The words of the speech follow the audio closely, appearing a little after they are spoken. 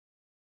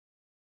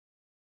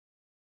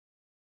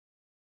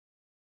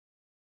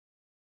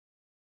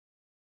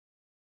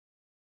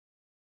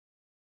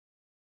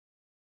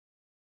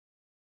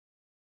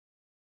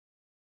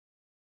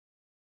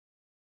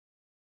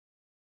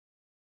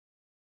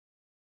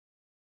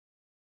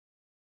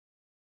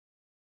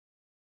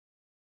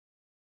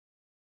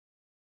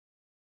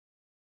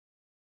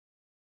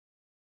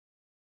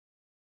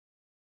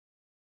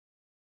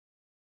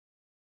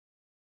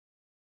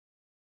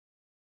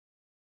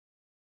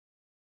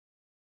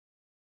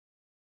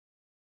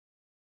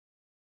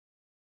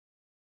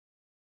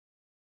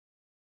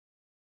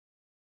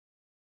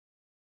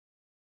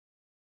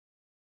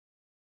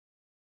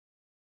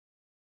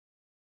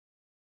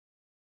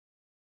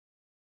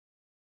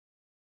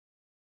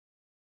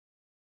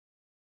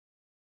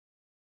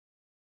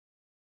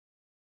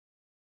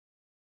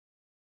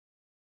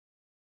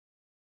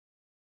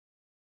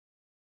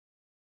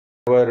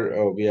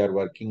we are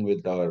working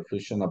with our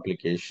Fusion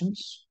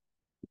applications,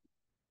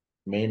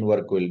 main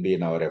work will be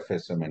in our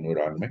FSM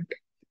environment.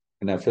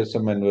 In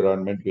FSM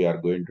environment, we are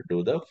going to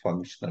do the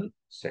functional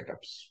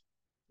setups.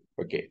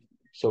 Okay.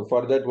 So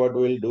for that, what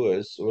we'll do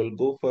is we'll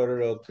go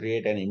for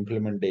create an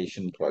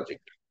implementation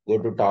project. Go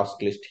to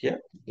task list here.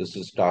 This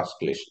is task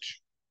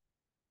list.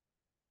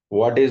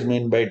 What is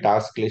meant by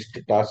task list?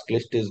 Task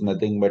list is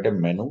nothing but a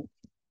menu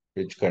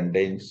which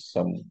contains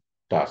some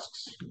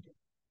tasks.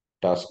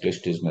 Task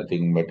list is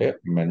nothing but a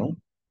menu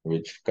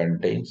which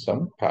contains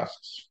some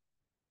tasks.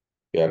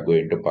 We are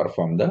going to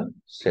perform the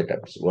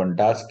setups. One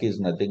task is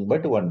nothing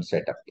but one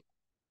setup.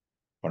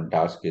 One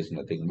task is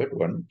nothing but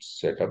one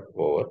setup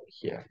over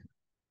here.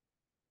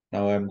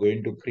 Now I'm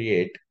going to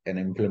create an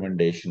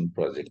implementation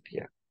project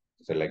here.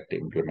 Select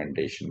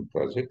implementation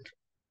project.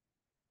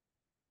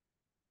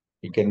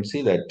 You can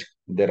see that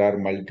there are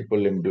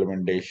multiple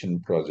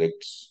implementation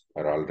projects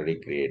are already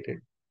created.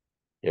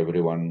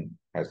 Everyone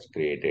has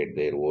created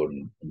their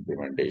own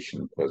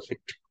implementation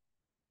project.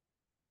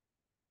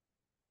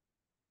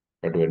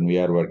 But when we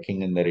are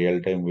working in the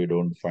real time, we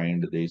don't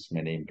find these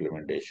many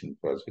implementation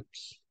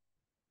projects.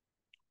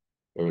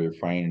 We will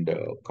find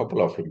a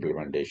couple of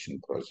implementation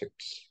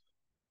projects.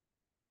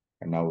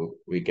 And now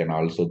we can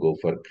also go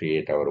for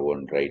create our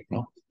own right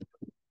now.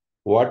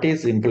 What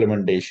is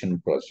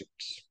implementation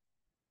projects?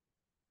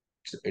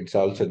 It's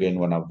also again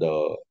one of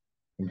the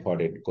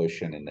important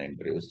question in the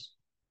interviews.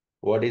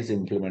 What is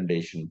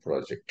implementation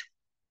project?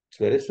 It's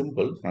very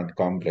simple, not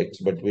complex,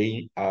 but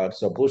we are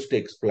supposed to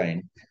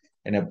explain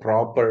in a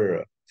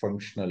proper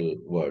functional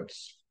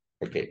words.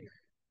 Okay.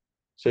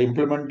 So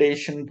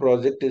implementation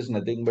project is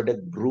nothing but a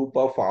group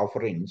of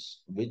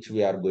offerings which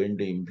we are going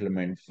to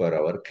implement for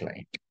our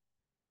client.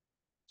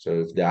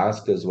 So if they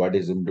ask us what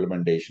is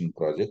implementation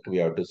project, we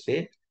have to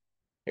say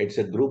it's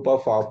a group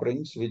of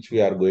offerings which we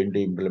are going to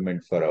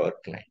implement for our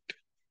client.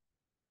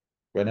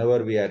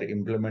 Whenever we are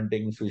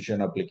implementing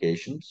Fusion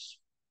applications,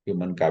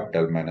 human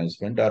capital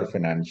management or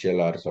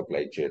financial or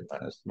supply chain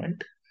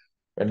management,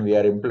 when we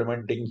are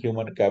implementing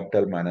human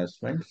capital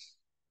management,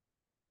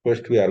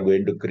 first we are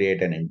going to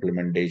create an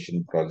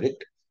implementation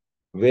project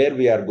where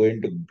we are going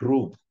to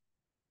group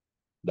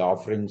the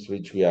offerings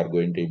which we are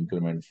going to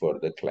implement for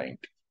the client.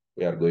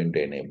 We are going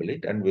to enable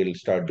it and we'll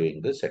start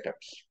doing the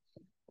setups.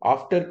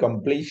 After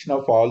completion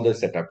of all the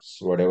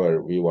setups,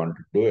 whatever we want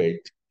to do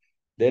it,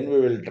 then we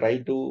will try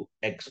to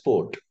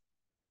export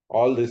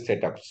all the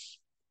setups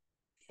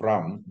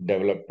from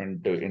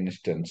development to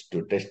instance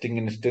to testing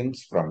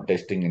instance, from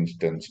testing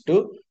instance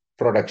to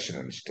production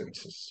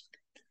instances.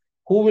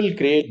 Who will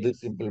create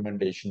this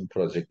implementation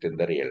project in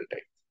the real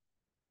time?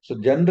 So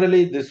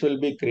generally, this will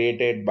be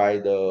created by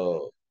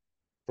the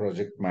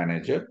project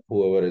manager,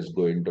 whoever is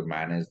going to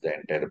manage the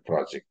entire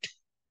project.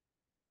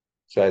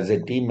 So as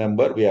a team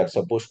member, we are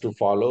supposed to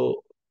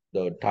follow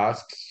the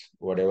tasks,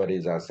 whatever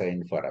is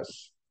assigned for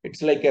us.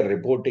 It's like a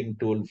reporting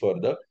tool for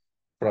the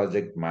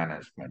project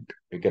management.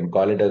 We can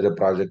call it as a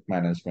project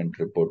management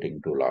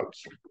reporting tool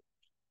also.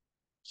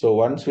 So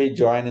once we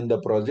join in the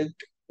project,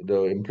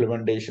 the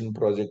implementation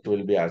project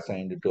will be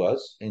assigned to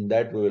us. In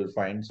that, we will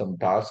find some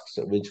tasks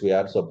which we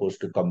are supposed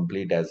to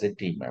complete as a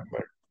team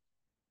member.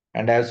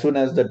 And as soon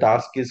as the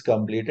task is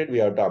completed, we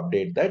have to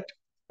update that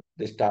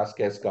this task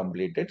has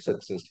completed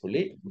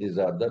successfully. These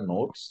are the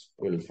notes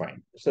we'll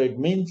find. So it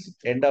means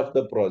end of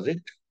the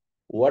project,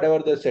 whatever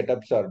the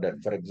setups are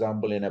done. For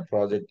example, in a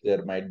project,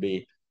 there might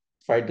be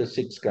 5 to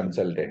 6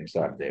 consultants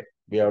are there.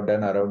 We have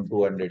done around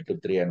 200 to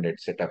 300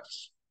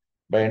 setups.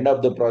 By end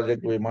of the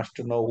project, we must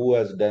know who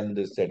has done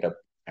this setup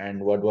and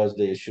what was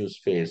the issues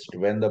faced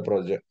when the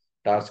project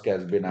task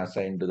has been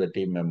assigned to the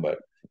team member,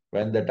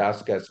 when the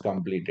task has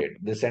completed.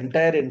 This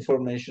entire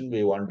information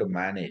we want to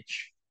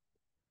manage.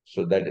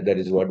 So that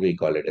is what we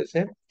call it as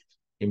a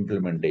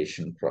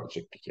implementation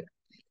project here.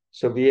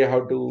 So we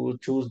have to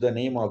choose the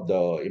name of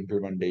the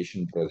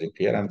implementation project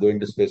here. I'm going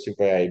to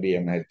specify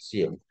IBM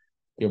HCM,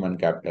 Human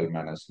Capital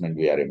Management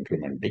we are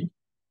implementing.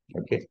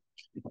 Okay.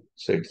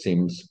 So it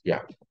seems,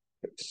 yeah,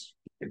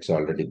 it's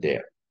already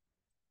there.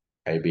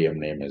 IBM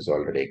name is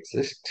already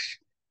exist.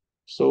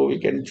 So we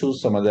can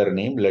choose some other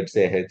name. Let's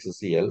say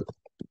HCL.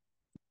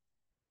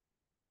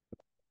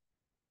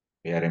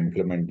 We are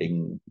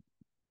implementing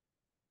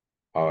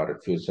our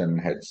Fusion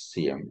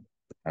HCM,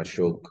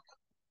 Ashok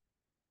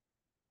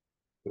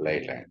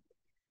Leyland,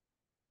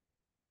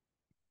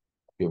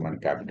 Human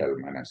Capital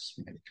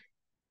Management.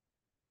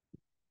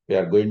 We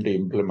are going to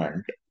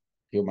implement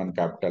human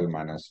capital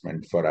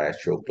management for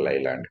Ashok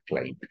Leyland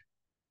client.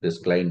 This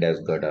client has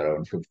got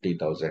around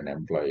 50,000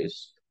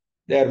 employees.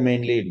 They are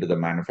mainly into the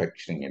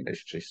manufacturing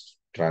industries,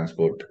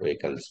 transport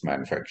vehicles,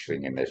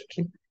 manufacturing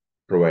industry,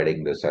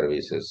 providing the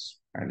services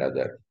and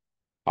other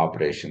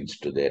operations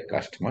to their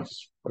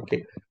customers.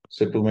 Okay.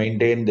 So to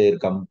maintain their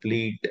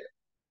complete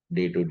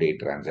day-to-day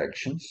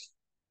transactions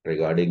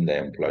regarding the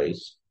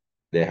employees,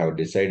 they have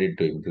decided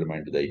to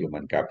implement the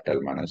human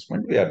capital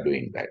management. We are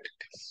doing that.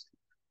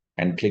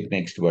 And click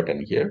next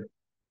button here.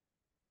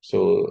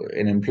 So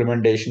an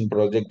implementation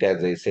project,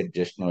 as I said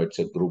just now, it's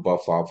a group of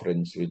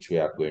offerings which we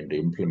are going to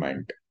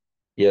implement.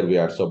 Here we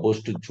are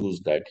supposed to choose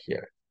that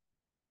here.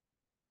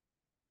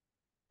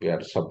 We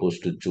are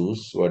supposed to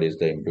choose what is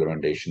the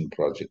implementation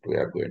project we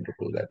are going to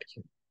do that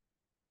here.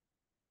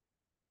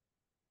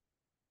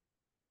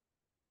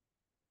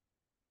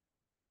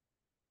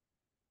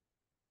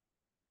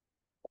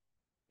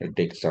 It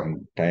takes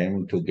some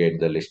time to get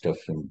the list of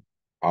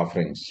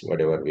offerings,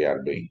 whatever we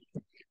are doing.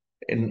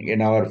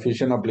 In our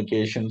Fusion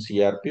applications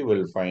ERP,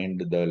 we'll find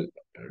the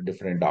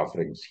different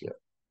offerings here.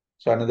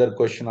 So another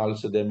question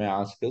also they may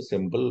ask is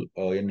simple,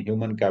 in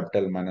human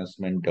capital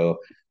management,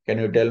 can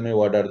you tell me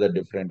what are the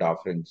different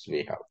offerings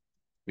we have?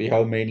 We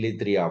have mainly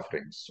three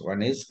offerings.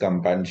 One is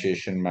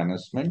compensation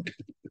management.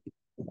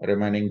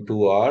 Remaining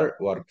two are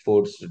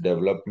workforce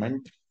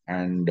development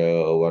and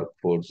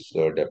workforce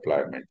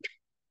deployment.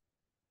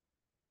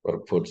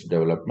 Workforce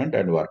development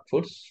and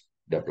workforce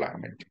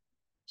deployment.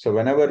 So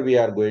whenever we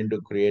are going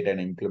to create an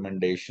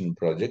implementation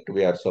project,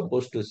 we are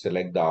supposed to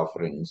select the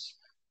offerings,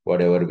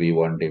 whatever we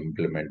want to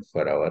implement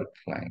for our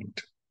client.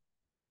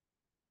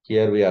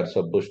 Here we are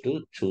supposed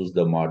to choose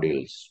the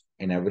modules.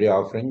 In every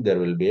offering, there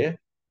will be a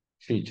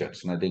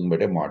features, nothing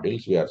but a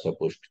modules we are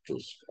supposed to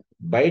choose.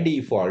 By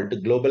default,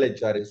 global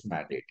HR is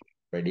mandatory.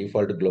 By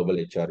default, global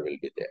HR will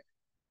be there.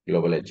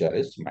 Global HR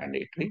is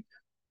mandatory.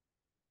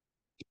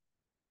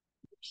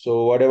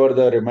 So whatever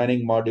the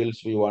remaining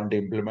modules we want to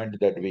implement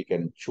that we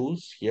can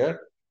choose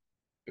here.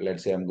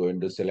 Let's say I'm going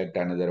to select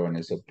another one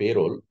as a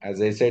payroll. As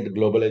I said,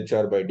 global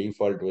HR by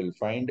default will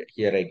find.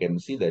 Here I can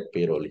see that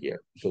payroll here.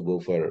 So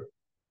go for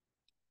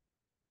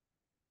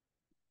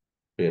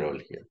payroll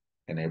here.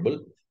 Enable,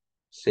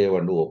 save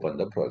and open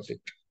the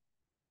project.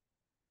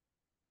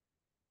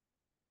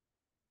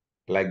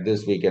 Like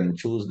this, we can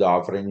choose the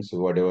offerings,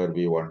 whatever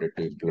we wanted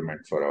to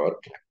implement for our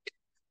client.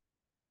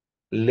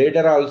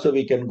 Later also,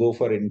 we can go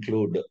for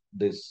include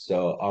this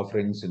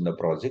offerings in the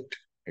project.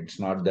 It's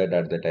not that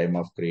at the time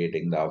of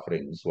creating the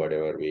offerings,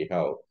 whatever we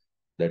have,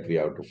 that we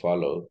have to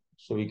follow.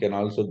 So we can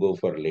also go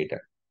for later.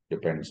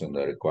 Depends on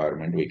the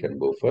requirement, we can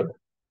go for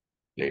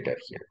later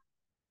here.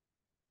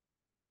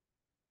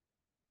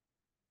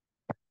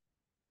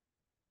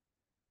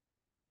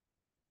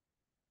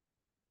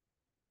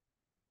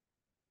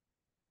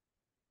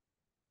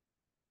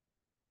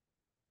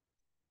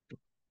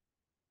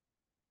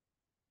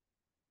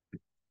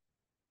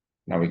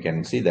 Now we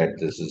can see that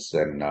this is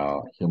an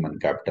human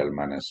capital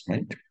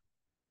management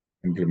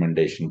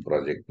implementation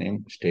project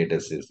name.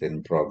 Status is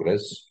in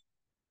progress.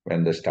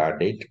 When the start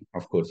date,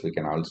 of course, we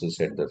can also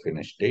set the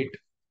finish date.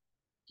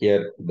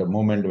 Here, the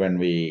moment when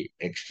we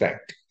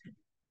extract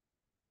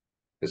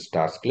this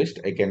task list,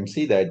 I can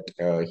see that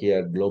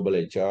here global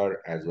HR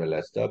as well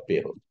as the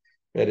payroll.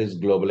 Where is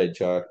global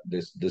HR?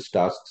 These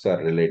tasks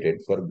are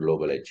related for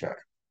global HR,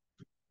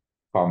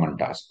 common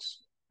tasks.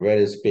 Where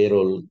is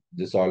payroll?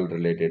 This all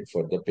related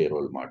for the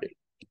payroll module.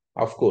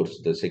 Of course,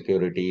 the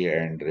security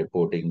and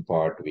reporting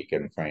part we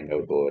can find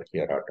out over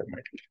here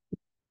automatically.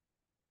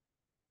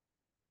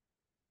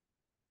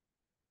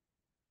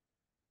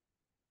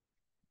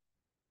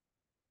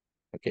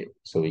 Okay,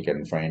 so we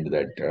can find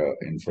that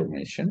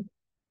information.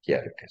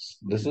 Here it is.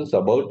 This is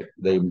about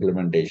the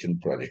implementation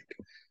project.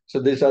 So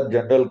these are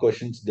general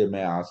questions they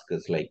may ask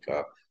us like,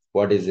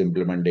 what is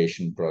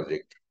implementation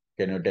project?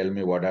 Can you tell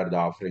me what are the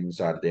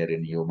offerings are there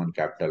in human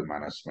capital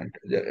management?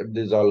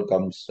 This all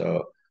comes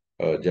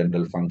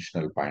general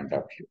functional point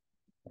of view.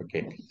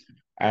 Okay.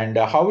 And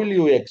how will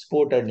you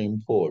export and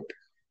import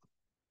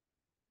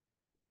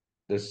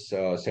this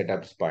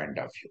setups point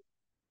of view?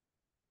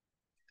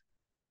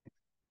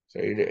 So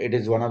it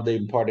is one of the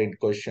important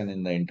question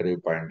in the interview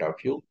point of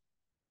view.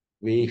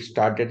 We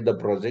started the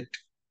project,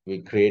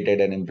 we created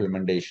an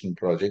implementation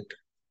project,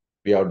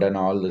 we have done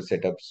all the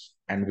setups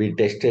and we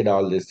tested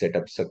all these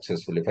setups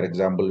successfully. For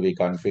example, we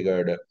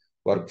configured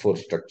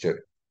workforce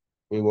structure.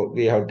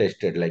 We have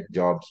tested like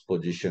jobs,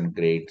 position,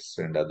 grades,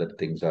 and other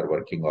things are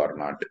working or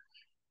not.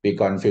 We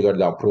configured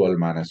the approval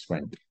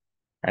management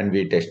and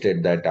we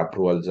tested that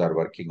approvals are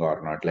working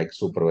or not, like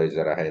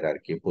supervisor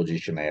hierarchy,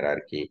 position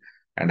hierarchy,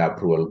 and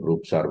approval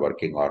groups are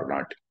working or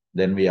not.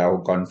 Then we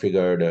have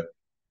configured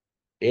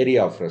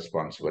area of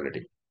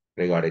responsibility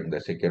regarding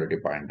the security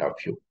point of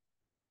view.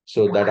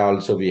 So that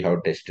also we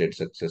have tested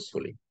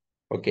successfully.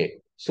 Okay.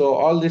 So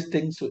all these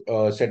things,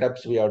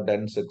 setups we have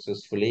done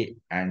successfully,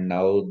 and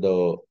now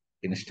the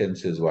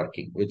instance is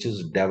working, which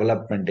is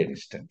development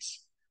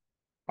instance.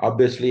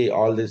 Obviously,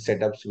 all these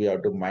setups we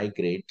have to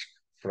migrate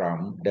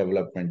from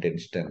development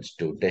instance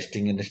to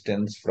testing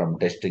instance, from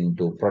testing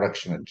to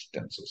production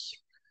instances.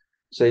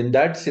 So in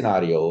that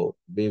scenario,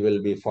 we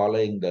will be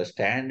following the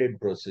standard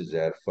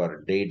procedure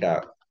for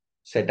data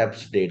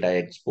setups, data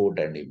export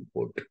and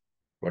import.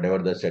 Whatever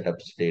the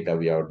setups data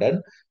we have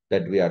done,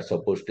 that we are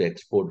supposed to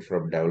export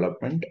from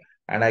development.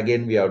 And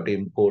again, we have to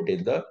import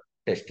in the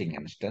testing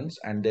instance.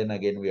 And then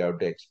again, we have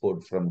to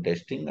export from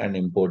testing and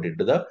import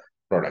into the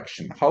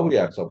production. How we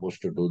are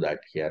supposed to do that?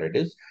 Here it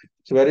is.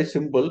 It's very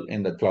simple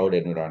in the cloud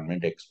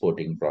environment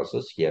exporting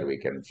process. Here we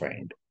can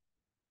find.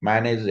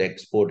 Manage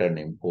export and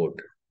import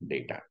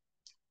data.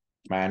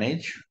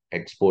 Manage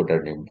export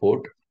and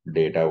import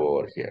data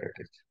over here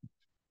it is.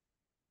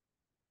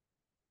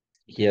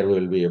 Here we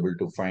will be able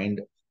to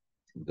find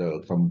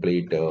the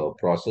complete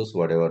process,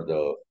 whatever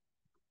the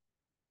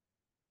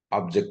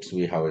objects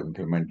we have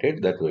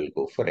implemented, that will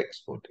go for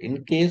export.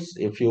 In case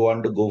if you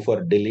want to go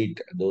for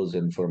delete those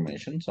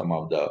information, some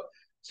of the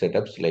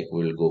setups like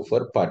we'll go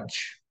for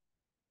purge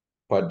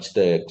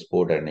the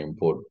export and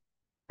import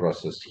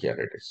process. Here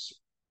it is.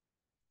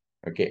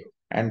 Okay,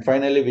 and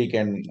finally we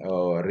can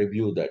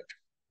review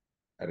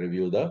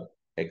the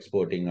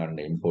exporting and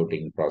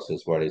importing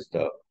process. What is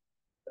the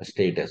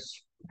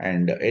status?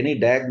 And any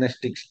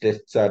diagnostic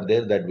tests are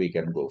there that we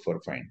can go for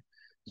find.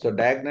 So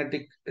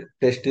diagnostic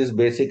test is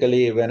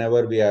basically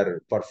whenever we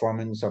are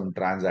performing some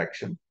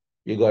transaction,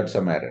 you got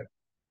some error.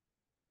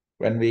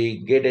 When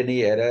we get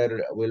any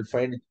error, we'll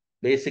find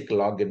basic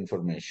log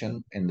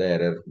information in the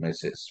error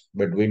message,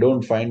 but we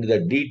don't find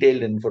the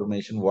detailed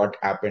information what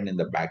happened in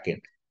the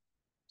backend.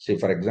 See,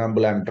 for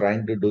example, I'm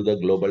trying to do the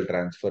global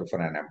transfer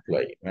for an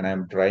employee. When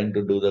I'm trying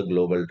to do the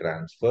global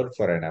transfer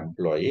for an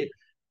employee,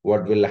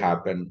 what will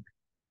happen?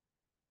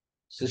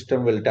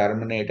 System will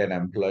terminate an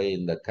employee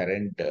in the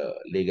current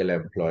legal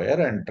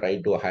employer and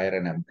try to hire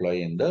an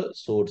employee in the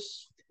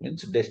source,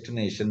 means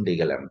destination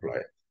legal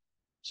employer.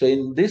 So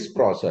in this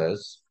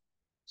process,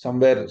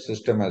 somewhere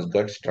system has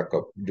got struck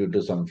up due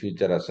to some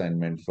future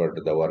assignment for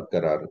the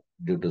worker or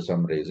due to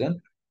some reason,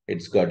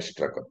 it's got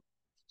struck up.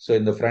 So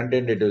in the front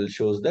end, it will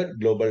shows that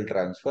global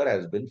transfer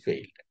has been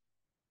failed.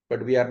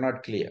 But we are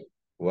not clear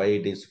why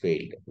it is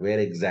failed, where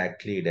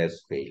exactly it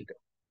has failed.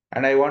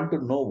 And I want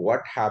to know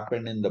what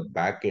happened in the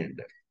back end.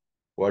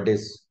 What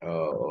is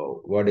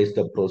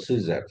the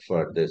procedure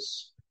for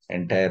this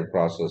entire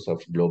process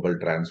of global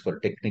transfer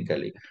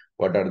technically?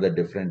 What are the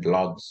different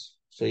logs?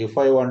 So if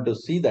I want to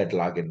see that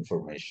log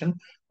information,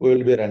 we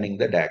will be running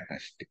the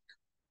diagnostic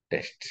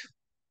test.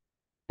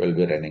 We'll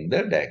be running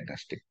the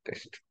diagnostic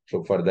test.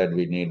 So for that,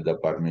 we need the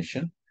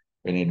permission.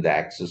 We need the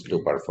access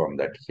to perform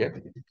that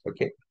here.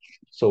 Okay.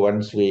 So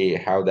once we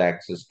have the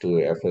access to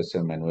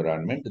FSM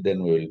environment,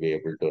 then we will be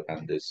able to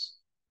run this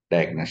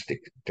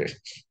diagnostic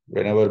tests.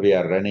 Whenever we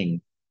are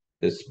running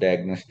this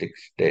diagnostic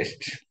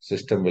test,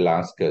 system will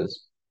ask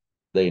us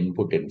the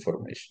input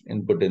information.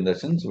 Input in the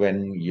sense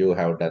when you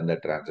have done the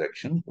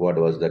transaction, what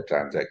was the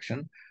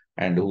transaction,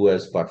 and who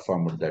has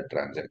performed that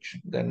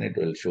transaction. Then it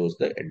will shows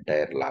the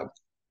entire log.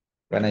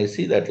 When I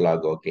see that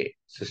log, okay,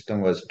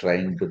 system was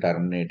trying to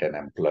terminate an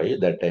employee.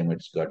 That time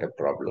it's got a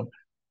problem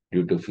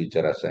due to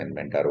future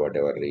assignment or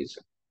whatever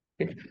reason.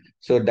 Okay.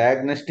 So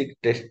diagnostic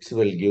tests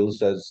will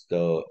give us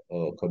the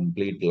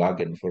complete log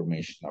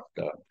information of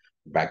the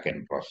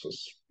backend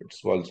process.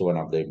 It's also one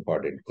of the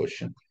important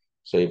question.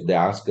 So if they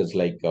ask us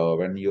like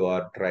when you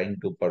are trying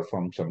to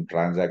perform some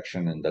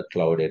transaction in the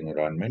cloud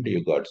environment,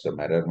 you got some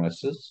error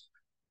message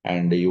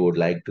and you would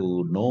like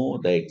to know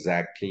the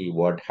exactly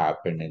what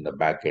happened in the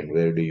backend,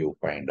 where do you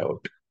find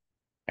out?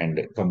 And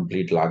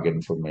complete log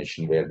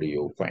information, where do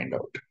you find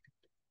out?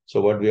 So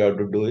what we have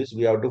to do is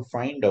we have to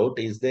find out,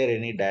 is there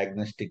any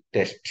diagnostic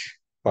test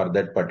for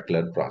that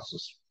particular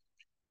process?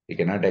 We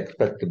cannot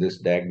expect this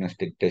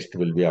diagnostic test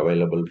will be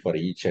available for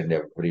each and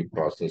every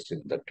process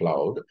in the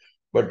cloud,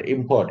 but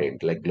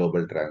important like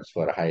global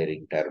transfer,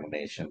 hiring,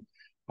 termination,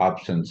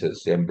 options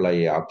is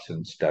employee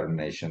options,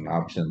 termination,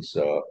 options,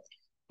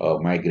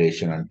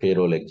 migration and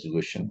payroll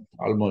execution,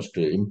 almost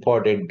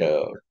important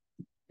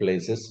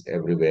places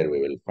everywhere we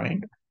will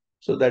find.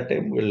 So that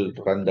time we'll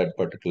run that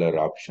particular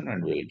option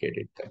and we'll get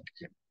it done.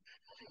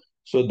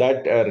 So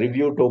that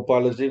review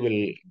topology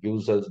will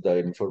use us the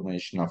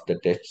information of the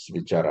tests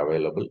which are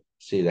available.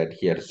 See that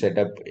here,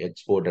 setup,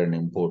 export and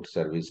import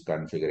service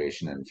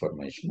configuration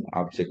information.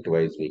 Object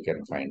wise, we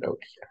can find out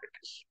here it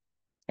is.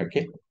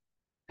 Okay.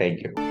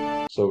 Thank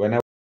you. So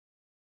whenever